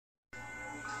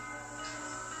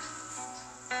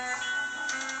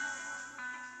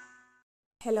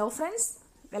Hello friends,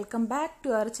 welcome back to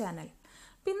our channel.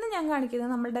 പിന്നെ ഞാൻ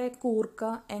കാണിക്കുന്നത് നമ്മുടെ കൂർക്ക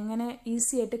എങ്ങനെ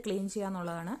ഈസി ആയിട്ട് ക്ലീൻ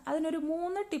ചെയ്യാന്നുള്ളതാണ്. അതിനൊരു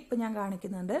 3 ടിപ്പ് ഞാൻ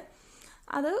കാണിക്കുന്നുണ്ട്.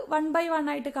 അത് 1 by 1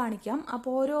 ആയിട്ട് കാണിക്കാം.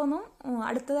 അപ്പോൾ ഓരോന്നും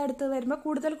അടുത്തത് വരുമ്പോൾ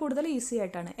കൂടുതൽ ഈസി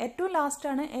ആയിട്ടാണ്. ഏറ്റവും ലാസ്റ്റ്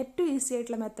ആണ് ഏറ്റവും ഈസി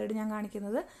ആയിട്ടുള്ള മെത്തേഡ് ഞാൻ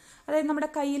കാണിക്കുന്നത്. അതായത്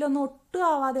നമ്മുടെ കയ്യിലൊന്നും ഒട്ടും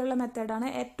ആവാതെയുള്ള മെത്തേഡാണ്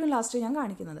ഏറ്റവും ലാസ്റ്റ് ഞാൻ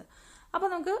കാണിക്കുന്നത്. അപ്പോൾ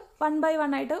നമുക്ക് 1 by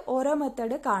 1 ആയിട്ട് ഓരോ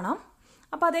മെത്തേഡ് കാണാം.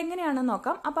 അപ്പോൾ അതെങ്ങനെയാണെന്ന്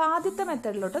നോക്കാം. അപ്പോൾ ആദ്യത്തെ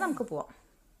മെത്തേഡിലോട്ട് നമുക്ക് പോവാം.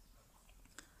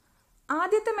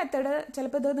 ആദ്യത്തെ മെത്തേഡ്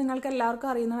ചിലപ്പോൾ ഇത് നിങ്ങൾക്ക് എല്ലാവർക്കും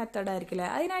അറിയുന്ന മെത്തേഡായിരിക്കില്ലേ.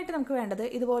 അതിനായിട്ട് നമുക്ക് വേണ്ടത്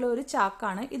ഇതുപോലെ ഒരു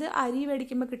ചാക്കാണ്. ഇത് അരി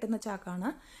മേടിക്കുമ്പോൾ കിട്ടുന്ന ചാക്കാണ്.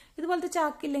 ഇതുപോലത്തെ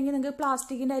ചാക്കില്ലെങ്കിൽ നിങ്ങൾക്ക്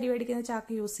പ്ലാസ്റ്റിക്കിൻ്റെ അരി മേടിക്കുന്ന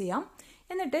ചാക്ക് യൂസ് ചെയ്യാം.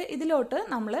 എന്നിട്ട് ഇതിലോട്ട്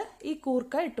നമ്മൾ ഈ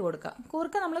കൂർക്ക ഇട്ട് കൊടുക്കുക.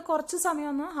 കൂർക്ക നമ്മൾ കുറച്ച് സമയം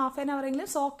ഒന്ന് ഹാഫ് ആൻ അവറെങ്കിലും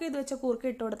സോക്ക് ചെയ്ത് വെച്ച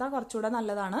കൂർക്ക ഇട്ട് കൊടുത്താൽ കുറച്ചുകൂടെ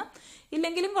നല്ലതാണ്.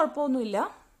 ഇല്ലെങ്കിലും കുഴപ്പമൊന്നുമില്ല.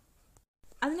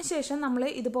 അതിനുശേഷം നമ്മൾ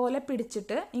ഇതുപോലെ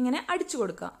പിടിച്ചിട്ട് ഇങ്ങനെ അടിച്ചു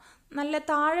കൊടുക്കുക. നല്ല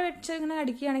താഴെ വെച്ച് ഇങ്ങനെ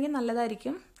അടിക്കുകയാണെങ്കിൽ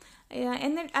നല്ലതായിരിക്കും.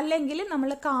 അല്ലെങ്കിൽ നമ്മൾ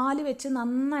കാല് വെച്ച്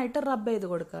നന്നായിട്ട് റബ്ബ് ചെയ്ത്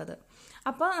കൊടുക്കുക. അത്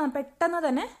അപ്പോൾ പെട്ടെന്ന്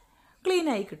തന്നെ ക്ലീൻ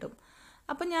ആയി കിട്ടും.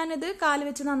 അപ്പം ഞാനിത് കാല്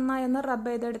വെച്ച് നന്നായി ഒന്ന് റബ്ബ്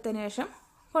ചെയ്തെടുത്തതിന് ശേഷം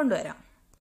കൊണ്ടുവരാം.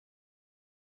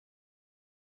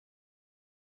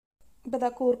 ഇപ്പോൾ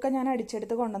ഇതാ കൂർക്ക ഞാൻ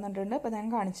അടിച്ചെടുത്ത് കൊണ്ടുവന്നിട്ടുണ്ട്. അപ്പോൾ ഞാൻ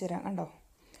കാണിച്ചു തരാം. കണ്ടോ,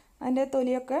 അതിൻ്റെ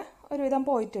തൊലിയൊക്കെ ഒരുവിധം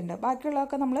പോയിട്ടുണ്ട്.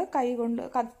 ബാക്കിയുള്ളതൊക്കെ നമ്മൾ കൈ കൊണ്ട്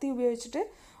കത്തി ഉപയോഗിച്ചിട്ട്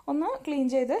ഒന്ന് ക്ലീൻ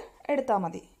ചെയ്ത് എടുത്താൽ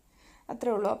മതി.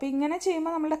 അത്രേ ഉള്ളൂ. അപ്പോൾ ഇങ്ങനെ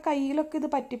ചെയ്യുമ്പോൾ നമ്മുടെ കയ്യിലൊക്കെ ഇത്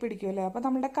പറ്റി പിടിക്കുമല്ലോ. അപ്പോൾ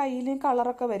നമ്മുടെ കയ്യിൽ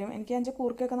കളറൊക്കെ വരും. എനിക്ക് അതിൻ്റെ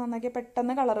കൂർക്കയൊക്കെ നന്നാക്കി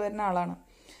പെട്ടെന്ന് കളർ വരുന്ന ആളാണ്.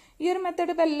 ഈ ഒരു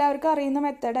മെത്തേഡ് ഇപ്പോൾ എല്ലാവർക്കും അറിയുന്ന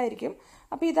മെത്തേഡായിരിക്കും.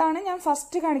 അപ്പോൾ ഇതാണ് ഞാൻ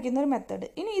ഫസ്റ്റ് കാണിക്കുന്ന ഒരു മെത്തേഡ്.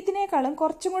 ഇനി ഇതിനേക്കാളും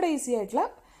കുറച്ചും കൂടെ ഈസി ആയിട്ടുള്ള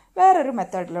വേറൊരു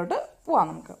മെത്തേഡിലോട്ട് പോവാം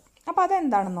നമുക്ക്. അപ്പോൾ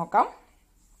അതെന്താണെന്ന് നോക്കാം.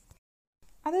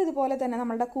 അത് ഇതുപോലെ തന്നെ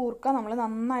നമ്മളുടെ കൂർക്ക നമ്മൾ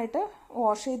നന്നായിട്ട്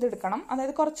വാഷ് ചെയ്തെടുക്കണം.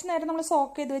 അതായത് കുറച്ച് നേരം നമ്മൾ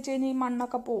സോക്ക് ചെയ്ത് വെച്ച് കഴിഞ്ഞാൽ ഈ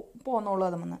മണ്ണൊക്കെ പോന്നോളൂ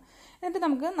അതുമെന്ന്. എന്നിട്ട്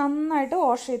നമുക്ക് നന്നായിട്ട്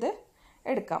വാഷ് ചെയ്ത്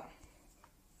എടുക്കാം.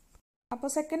 അപ്പോൾ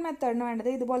സെക്കൻഡ് മെത്തേഡിന് വേണ്ടത്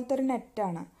ഇതുപോലത്തെ ഒരു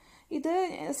നെറ്റാണ്. ഇത്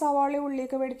സവാള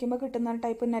ഉള്ളിയൊക്കെ മേടിക്കുമ്പോൾ കിട്ടുന്ന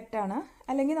ടൈപ്പ് നെറ്റാണ്.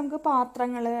 അല്ലെങ്കിൽ നമുക്ക്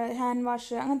പാത്രങ്ങൾ, ഹാൻഡ്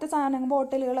വാഷ് അങ്ങനത്തെ സാധനങ്ങൾ,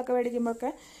 ബോട്ടിലുകളൊക്കെ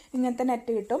മേടിക്കുമ്പോഴൊക്കെ ഇങ്ങനത്തെ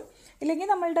നെറ്റ് കിട്ടും. ഇല്ലെങ്കിൽ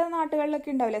നമ്മളുടെ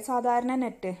നാട്ടുകളിലൊക്കെ ഉണ്ടാവില്ലേ സാധാരണ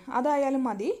നെറ്റ്, അതായാലും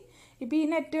മതി. ഇപ്പോൾ ഈ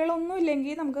നെറ്റുകളൊന്നും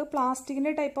ഇല്ലെങ്കിൽ നമുക്ക്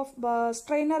പ്ലാസ്റ്റിക്കിൻ്റെ ടൈപ്പ് ഓഫ്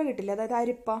സ്ട്രെയിനർ കിട്ടില്ല. അതായത്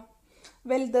അരിപ്പ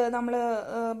വലുത് നമ്മൾ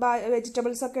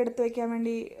വെജിറ്റബിൾസ് ഒക്കെ എടുത്ത് വയ്ക്കാൻ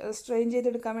വേണ്ടി സ്ട്രെയിൻ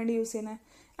ചെയ്തെടുക്കാൻ വേണ്ടി യൂസ് ചെയ്യുന്നത്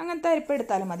അങ്ങനത്തെ അരിപ്പ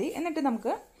എടുത്താലും മതി. എന്നിട്ട്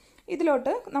നമുക്ക്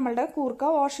ഇതിലോട്ട് നമ്മളുടെ കൂർക്ക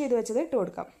വാഷ് ചെയ്ത് വെച്ചത് ഇട്ട്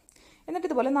കൊടുക്കാം. എന്നിട്ട്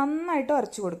ഇതുപോലെ നന്നായിട്ട്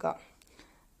ഉരച്ച് കൊടുക്കുക.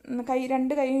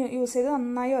 രണ്ട് കൈ യൂസ് ചെയ്ത്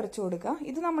നന്നായി ഉരച്ച് കൊടുക്കുക.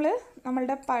 ഇത്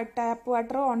നമ്മളുടെ ടാപ്പ്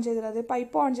വാട്ടർ ഓൺ ചെയ്തിട്ട്, അത്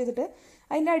പൈപ്പ് ഓൺ ചെയ്തിട്ട്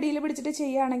അതിൻ്റെ അടിയിൽ പിടിച്ചിട്ട്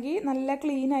ചെയ്യുകയാണെങ്കിൽ നല്ല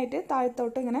ക്ലീൻ ആയിട്ട്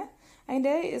താഴത്തോട്ട് ഇങ്ങനെ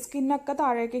അതിൻ്റെ സ്കിന്നൊക്കെ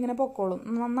താഴേക്ക് ഇങ്ങനെ പൊക്കോളും.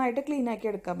 നന്നായിട്ട് ക്ലീൻ ആക്കി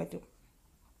എടുക്കാൻ പറ്റും.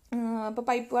 അപ്പോൾ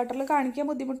പൈപ്പ് വാട്ടറിൽ കാണിക്കാൻ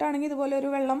ബുദ്ധിമുട്ടാണെങ്കിൽ ഇതുപോലെ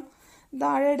ഒരു വെള്ളം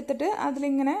താഴെ എടുത്തിട്ട്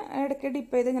അതിലിങ്ങനെ ഇടയ്ക്ക്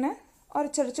ഡിപ്പ് ചെയ്ത് ഇങ്ങനെ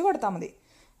ഉരച്ചൊരച്ച് കൊടുത്താൽ മതി.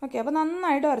 ഓക്കെ, അപ്പോൾ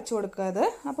നന്നായിട്ട് ഉരച്ച് കൊടുക്കുക അത്.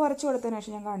 അപ്പോൾ ഉരച്ച് കൊടുത്തതിന്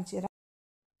ശേഷം ഞാൻ കാണിച്ചു തരാം.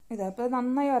 ഇതാ അപ്പോൾ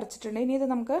നന്നായി ഉരച്ചിട്ടുണ്ട്. ഇനി ഇത്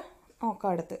നമുക്ക് നോക്കാം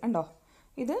അടുത്ത്. ഉണ്ടോ,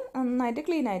 ഇത് നന്നായിട്ട്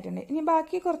ക്ലീൻ ആയിട്ടുണ്ട്. ഇനി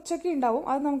ബാക്കി കുറച്ചൊക്കെ ഉണ്ടാവും.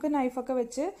 അത് നമുക്ക് നൈഫൊക്കെ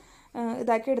വെച്ച്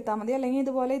ഇതാക്കി എടുത്താൽ മതി. അല്ലെങ്കിൽ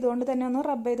ഇതുപോലെ ഇതുകൊണ്ട് തന്നെ ഒന്ന്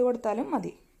റബ്ബ് ചെയ്ത് കൊടുത്താലും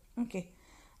മതി. ഓക്കെ,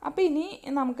 അപ്പോൾ ഇനി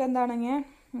നമുക്ക് എന്താണെങ്കിൽ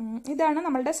ഇതാണ്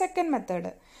നമ്മളുടെ സെക്കൻഡ്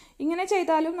മെത്തേഡ്. ഇങ്ങനെ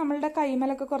ചെയ്താലും നമ്മളുടെ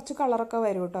കൈമേലൊക്കെ കുറച്ച് കളറൊക്കെ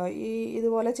വരും കേട്ടോ.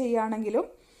 ഇതുപോലെ ചെയ്യുകയാണെങ്കിലും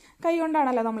കൈ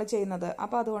കൊണ്ടാണല്ലോ നമ്മൾ ചെയ്യുന്നത്.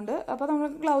 അപ്പോൾ നമ്മൾ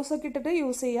ഗ്ലൗസ് ഒക്കെ ഇട്ടിട്ട്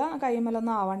യൂസ് ചെയ്യുക,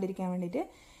 കൈമേലൊന്നും ആവാണ്ടിരിക്കാൻ വേണ്ടിയിട്ട്.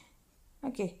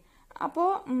 ഓക്കെ, അപ്പോൾ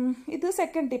ഇത്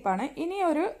സെക്കൻഡ് ടിപ്പാണ്. ഇനി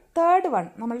ഒരു തേർഡ് വൺ,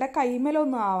 നമ്മളുടെ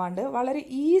കൈമേലൊന്നും ആവാണ്ട് വളരെ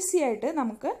ഈസി ആയിട്ട്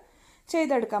നമുക്ക്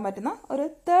ചെയ്തെടുക്കാൻ പറ്റുന്ന ഒരു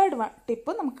തേർഡ്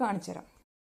ടിപ്പ് നമുക്ക് കാണിച്ചു തരാം.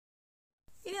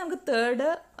 ഇനി നമുക്ക് തേർഡ്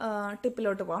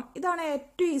ടിപ്പിലോട്ട് പോകാം. ഇതാണ്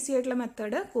ഏറ്റവും ഈസി ആയിട്ടുള്ള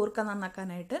മെത്തേഡ് കൂർക്ക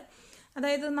നന്നാക്കാനായിട്ട്.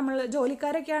 അതായത് നമ്മൾ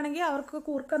ജോലിക്കാരൊക്കെ ആണെങ്കിൽ അവർക്ക്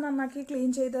കൂർക്ക നന്നാക്കി ക്ലീൻ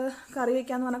ചെയ്ത് കറി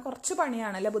വയ്ക്കാന്ന് പറഞ്ഞാൽ കുറച്ച്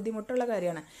പണിയാണല്ലേ, ബുദ്ധിമുട്ടുള്ള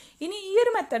കാര്യമാണ്. ഇനി ഈ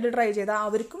ഒരു മെത്തേഡ് ട്രൈ ചെയ്താൽ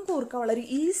അവർക്കും കൂർക്ക വളരെ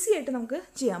ഈസി ആയിട്ട് നമുക്ക്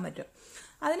ചെയ്യാൻ പറ്റും.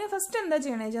 അതിന് ഫസ്റ്റ് എന്താ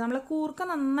ചെയ്യണമെന്ന് വെച്ചാൽ നമ്മൾ കൂർക്ക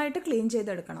നന്നായിട്ട് ക്ലീൻ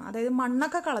ചെയ്തെടുക്കണം. അതായത്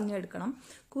മണ്ണൊക്കെ കളഞ്ഞെടുക്കണം.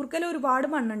 കൂർക്കയിൽ ഒരുപാട്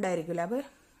മണ്ണുണ്ടായിരിക്കില്ല. അപ്പോൾ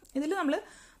ഇതിൽ നമ്മൾ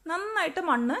നന്നായിട്ട്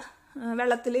മണ്ണ്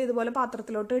വെള്ളത്തിൽ ഇതുപോലെ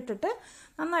പാത്രത്തിലോട്ട് ഇട്ടിട്ട്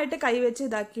നന്നായിട്ട് കൈവച്ച്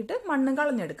ഇതാക്കിയിട്ട് മണ്ണ്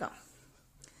കളഞ്ഞെടുക്കാം.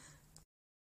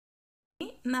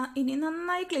 ഇനി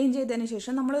നന്നായി ക്ലീൻ ചെയ്തതിന്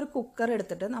ശേഷം നമ്മളൊരു കുക്കർ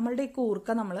എടുത്തിട്ട് നമ്മളുടെ ഈ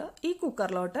കൂർക്ക നമ്മൾ ഈ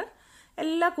കുക്കറിലോട്ട്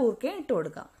എല്ലാ കൂർക്കയും ഇട്ട്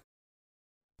കൊടുക്കാം.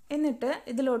 എന്നിട്ട്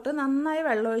ഇതിലോട്ട് നന്നായി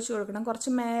വെള്ളം ഒഴിച്ച് കൊടുക്കണം.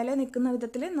 കുറച്ച് മേലെ നിൽക്കുന്ന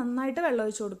വിധത്തിൽ നന്നായിട്ട് വെള്ളം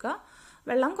ഒഴിച്ച് കൊടുക്കുക.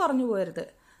 വെള്ളം കുറഞ്ഞു പോകരുത്.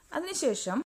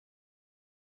 അതിനുശേഷം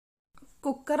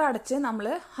കുക്കർ അടച്ച് നമ്മൾ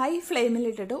ഹൈ ഫ്ലെയിമിൽ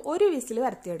ഇട്ടിട്ട് ഒരു വിസിൽ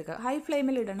വരുത്തിയെടുക്കുക. ഹൈ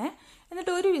ഫ്ലെയിമിൽ ഇടണേ.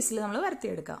 എന്നിട്ട് ഒരു വിസിൽ നമ്മൾ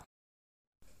വരുത്തിയെടുക്കുക.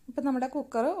 ഇപ്പം നമ്മുടെ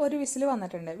കുക്കർ ഒരു വിസിൽ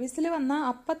വന്നിട്ടുണ്ട്. വിസിൽ വന്നാൽ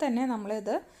അപ്പം തന്നെ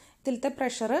നമ്മളിത് ഇതിലത്തെ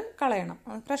പ്രഷർ കളയണം.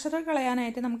 പ്രഷർ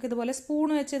കളയാനായിട്ട് നമുക്ക് ഇതുപോലെ സ്പൂൺ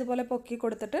വെച്ച് ഇതുപോലെ പൊക്കി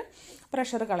കൊടുത്തിട്ട്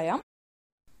പ്രഷർ കളയാം.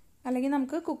 അല്ലെങ്കിൽ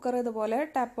നമുക്ക് കുക്കർ ഇതുപോലെ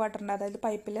ടാപ്പ് വാട്ടറിൻ്റെ, അതായത്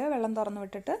പൈപ്പിൽ വെള്ളം തുറന്ന്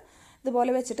വിട്ടിട്ട്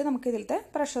ഇതുപോലെ വെച്ചിട്ട് നമുക്ക് ഇതിലത്തെ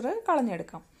പ്രഷർ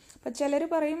കളഞ്ഞെടുക്കാം. അപ്പോൾ ചിലർ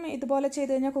പറയും ഇതുപോലെ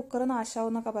ചെയ്ത് കഴിഞ്ഞാൽ കുക്കർ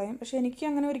നാശാവും എന്നൊക്കെ പറയും. പക്ഷേ എനിക്ക്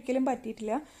അങ്ങനെ ഒരിക്കലും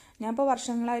പറ്റിയിട്ടില്ല. ഞാനിപ്പോൾ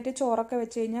വർഷങ്ങളായിട്ട് ചോറൊക്കെ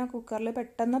വെച്ച് കഴിഞ്ഞാൽ കുക്കറിൽ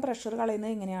പെട്ടെന്ന് പ്രഷർ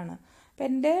കളയുന്നത് ഇങ്ങനെയാണ്. അപ്പോൾ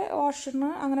എൻ്റെ വാഷറിന്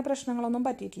അങ്ങനെ പ്രശ്നങ്ങളൊന്നും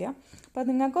പറ്റിയിട്ടില്ല. അപ്പോൾ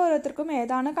നിങ്ങൾക്ക് ഓരോരുത്തർക്കും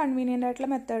ഏതാണ് കൺവീനിയൻ്റ് ആയിട്ടുള്ള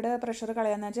മെത്തേഡ് പ്രഷർ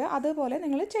കളയാന്ന് വെച്ചാൽ അതുപോലെ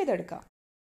നിങ്ങൾ ചെയ്തെടുക്കാം.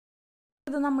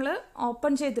 ഇത് നമ്മൾ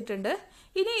ഓപ്പൺ ചെയ്തിട്ടുണ്ട്.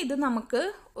 ഇനി ഇത് നമുക്ക്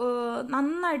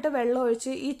നന്നായിട്ട് വെള്ളം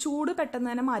ഒഴിച്ച് ഈ ചൂട് പെട്ടെന്ന്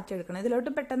തന്നെ മാറ്റിയെടുക്കണം.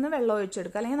 ഇതിലോട്ട് പെട്ടെന്ന് വെള്ളം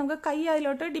ഒഴിച്ചെടുക്കുക, അല്ലെങ്കിൽ നമുക്ക് കൈ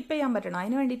അതിലോട്ട് ഡിപ്പ് ചെയ്യാൻ പറ്റണം.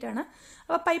 അതിന് വേണ്ടിയിട്ടാണ്.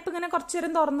 അപ്പോൾ പൈപ്പ് ഇങ്ങനെ കുറച്ച്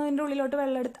നേരം തുറന്നതിൻ്റെ ഉള്ളിലോട്ട്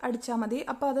വെള്ളം അടിച്ചാൽ മതി.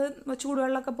 അപ്പോൾ അത്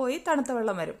ചൂടുവെള്ളമൊക്കെ പോയി തണുത്ത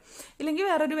വെള്ളം വരും. ഇല്ലെങ്കിൽ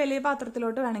വേറൊരു വലിയ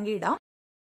പാത്രത്തിലോട്ട് വേണമെങ്കിൽ ഇടാം.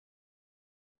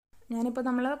 ഞാനിപ്പോൾ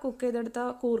നമ്മൾ കുക്ക് ചെയ്തെടുത്ത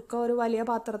കൂർക്ക ഒരു വലിയ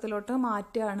പാത്രത്തിലോട്ട്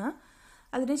മാറ്റുകയാണ്.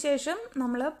 അതിനുശേഷം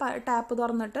നമ്മൾ ടാപ്പ്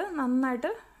തുറന്നിട്ട്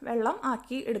നന്നായിട്ട് വെള്ളം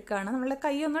ആക്കി എടുക്കുകയാണ്. നമ്മളുടെ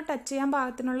കൈ ഒന്ന് ടച്ച് ചെയ്യാൻ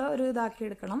പാകത്തിനുള്ള ഒരു ഇതാക്കി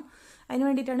എടുക്കണം. അതിന്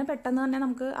വേണ്ടിയിട്ടാണ്, പെട്ടെന്ന് തന്നെ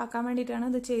നമുക്ക് ആക്കാൻ വേണ്ടിയിട്ടാണ്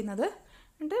ഇത് ചെയ്യുന്നത്.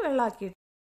 എന്നിട്ട് വെള്ളമാക്കിയിട്ട്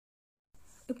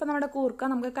ഇപ്പം നമ്മുടെ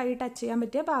കൂർക്ക നമുക്ക് കൈ ടച്ച് ചെയ്യാൻ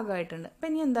പറ്റിയ പാകമായിട്ടുണ്ട്. അപ്പം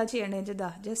ഇനി എന്താ ചെയ്യേണ്ടതെന്ന് വെച്ചാൽ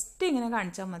ഇതാ ജസ്റ്റ് ഇങ്ങനെ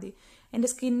കാണിച്ചാൽ മതി. എൻ്റെ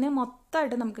സ്കിന്ന്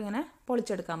മൊത്തമായിട്ട് നമുക്കിങ്ങനെ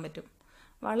പൊളിച്ചെടുക്കാൻ പറ്റും.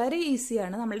 വളരെ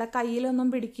ഈസിയാണ്. നമ്മളുടെ കയ്യിലൊന്നും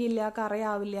പിടിക്കില്ല,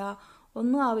 കറയാവില്ല,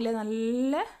 ഒന്നും ആവില്ല.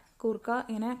 നല്ല കൂർക്ക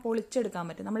ഇങ്ങനെ പൊളിച്ചെടുക്കാൻ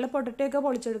പറ്റും. നമ്മളുടെ പൊട്ടറ്റയൊക്കെ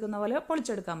പൊളിച്ചെടുക്കുന്ന പോലെ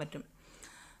പൊളിച്ചെടുക്കാൻ പറ്റും.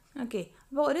 ഓക്കെ.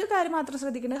 അപ്പോൾ ഒരു കാര്യം മാത്രം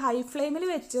ശ്രദ്ധിക്കേണ്ടത്, ഹൈ ഫ്ലെയിമിൽ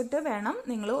വെച്ചിട്ട് വേണം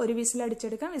നിങ്ങൾ ഒരു വിസിൽ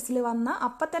അടിച്ചെടുക്കാൻ. വിസിൽ വന്നാൽ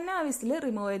അപ്പം തന്നെ ആ വിസിൽ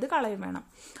റിമൂവ് ചെയ്ത് കളയും വേണം.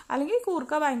 അല്ലെങ്കിൽ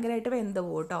കൂർക്ക ഭയങ്കരമായിട്ട് വെന്ത്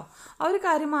പോകും കേട്ടോ. ആ ഒരു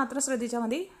കാര്യം മാത്രം ശ്രദ്ധിച്ചാൽ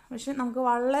മതി. പക്ഷെ നമുക്ക്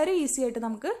വളരെ ഈസി ആയിട്ട്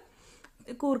നമുക്ക്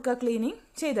കൂർക്ക ക്ലീനിങ്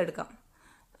ചെയ്തെടുക്കാം.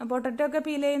 പൊട്ടറ്റോ ഒക്കെ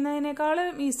പീൽ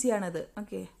ചെയ്യുന്നതിനേക്കാളും ഈസിയാണിത്.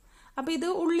 ഓക്കെ. അപ്പോൾ ഇത്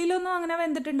ഉള്ളിലൊന്നും അങ്ങനെ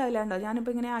വെന്തിട്ടുണ്ടാവില്ല കേട്ടോ.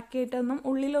 ഞാനിപ്പോൾ ഇങ്ങനെ ആക്കിയിട്ടൊന്നും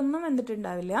ഉള്ളിലൊന്നും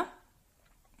വെന്തിട്ടുണ്ടാവില്ല.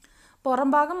 പുറം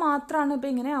ഭാഗം മാത്രമാണ് ഇപ്പോൾ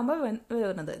ഇങ്ങനെ ആകുമ്പോൾ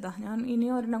വേവുന്നത്. ഇതാ ഞാൻ ഇനി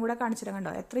ഒരെണ്ണം കൂടെ കാണിച്ചിട്ട്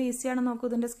കണ്ടോ എത്ര ഈസിയാണെന്ന് നോക്കൂ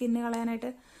ഇതിൻ്റെ സ്കിന്ന് കളയാനായിട്ട്.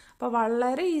 അപ്പോൾ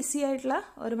വളരെ ഈസി ആയിട്ടുള്ള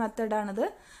ഒരു മെത്തേഡാണിത്.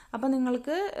 അപ്പോൾ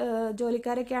നിങ്ങൾക്ക്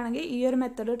ജോലിക്കാരൊക്കെ ആണെങ്കിൽ ഈ ഒരു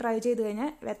മെത്തേഡ് ട്രൈ ചെയ്ത്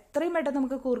കഴിഞ്ഞാൽ എത്രയും പെട്ടെന്ന്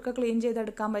നമുക്ക് കൂർക്ക ക്ലീൻ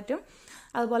ചെയ്തെടുക്കാൻ പറ്റും.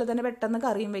 അതുപോലെ തന്നെ പെട്ടെന്ന്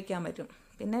കറിയും വെക്കാൻ പറ്റും.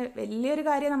 പിന്നെ വലിയൊരു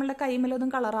കാര്യം നമ്മളുടെ കൈമേലൊന്നും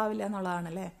കളറാവില്ല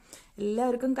എന്നുള്ളതാണല്ലേ.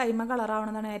 എല്ലാവർക്കും കൈമ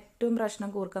കളറാവണമെന്നാണ് ഏറ്റവും പ്രശ്നം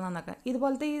കൂർക്ക നന്നാക്കാൻ.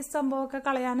 ഇതുപോലത്തെ ഈ സംഭവമൊക്കെ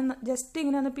കളയാനും ജസ്റ്റ്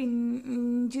ഇങ്ങനെ ഒന്ന്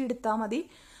പിഞ്ചി എടുത്താൽ മതി.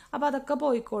 അപ്പോൾ അതൊക്കെ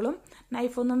പോയിക്കോളും.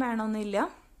 നൈഫൊന്നും വേണമെന്നില്ല,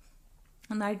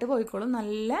 നന്നായിട്ട് പോയിക്കോളും.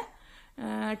 നല്ല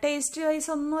ടേസ്റ്റ് വൈസ്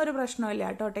ഒന്നും ഒരു പ്രശ്നമില്ല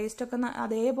കേട്ടോ. ടേസ്റ്റൊക്കെ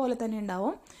അതേപോലെ തന്നെ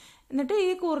ഉണ്ടാവും. എന്നിട്ട്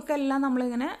ഈ കൂർക്കെല്ലാം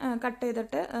നമ്മളിങ്ങനെ കട്ട്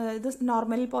ചെയ്തിട്ട് ഇത്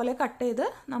നോർമൽ പോലെ കട്ട് ചെയ്ത്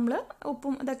നമ്മൾ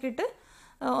ഉപ്പും ഇതൊക്കെ ഇട്ട്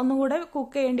ഒന്നും കൂടെ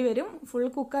കുക്ക് ചെയ്യേണ്ടി വരും. ഫുൾ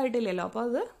കുക്കായിട്ടില്ലല്ലോ. അപ്പോൾ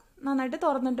അത് നന്നായിട്ട്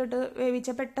തുറന്നിട്ടിട്ട് വേവിച്ച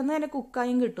പെട്ടെന്ന് തന്നെ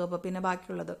കുക്കായും കിട്ടും. അപ്പോൾ പിന്നെ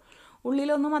ബാക്കിയുള്ളത്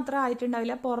ഉള്ളിലൊന്നും അത്ര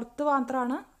ആയിട്ടുണ്ടാവില്ല, പുറത്ത്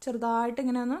മാത്രമാണ് ചെറുതായിട്ട്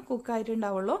ഇങ്ങനെ ഒന്ന്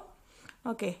കുക്കായിട്ടുണ്ടാവുള്ളൂ.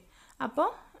 ഓക്കെ. അപ്പോൾ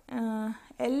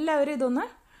എല്ലാവരും ഇതൊന്ന്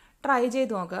ട്രൈ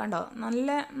ചെയ്ത് നോക്കുക കണ്ടോ.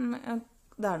 നല്ല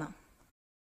ഇതാണ്.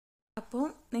 അപ്പോൾ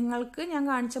നിങ്ങൾക്ക് ഞാൻ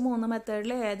കാണിച്ച 3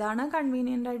 മെത്തേഡിൽ ഏതാണ്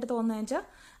കൺവീനിയൻ്റ് ആയിട്ട് തോന്നുന്നതെന്ന് വെച്ചാൽ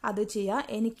അത് ചെയ്യുക.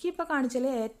 എനിക്കിപ്പോൾ കാണിച്ചാൽ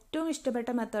ഏറ്റവും ഇഷ്ടപ്പെട്ട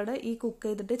മെത്തേഡ് ഈ കുക്ക്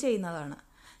ചെയ്തിട്ട് ചെയ്യുന്നതാണ്.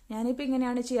 ഞാനിപ്പോൾ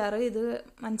ഇങ്ങനെയാണ് ചെയ്യാറ്. ഇത്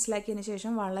മനസ്സിലാക്കിയതിന്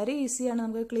ശേഷം വളരെ ഈസിയാണ്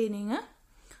നമുക്ക് ക്ലീനിങ്.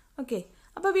 ഓക്കെ.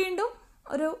 അപ്പോൾ വീണ്ടും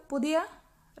ഒരു പുതിയ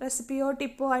റെസിപ്പിയോ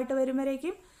ടിപ്പോ ആയിട്ട്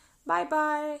വരുമ്പോഴേക്കും bye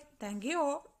bye. Thank you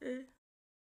all.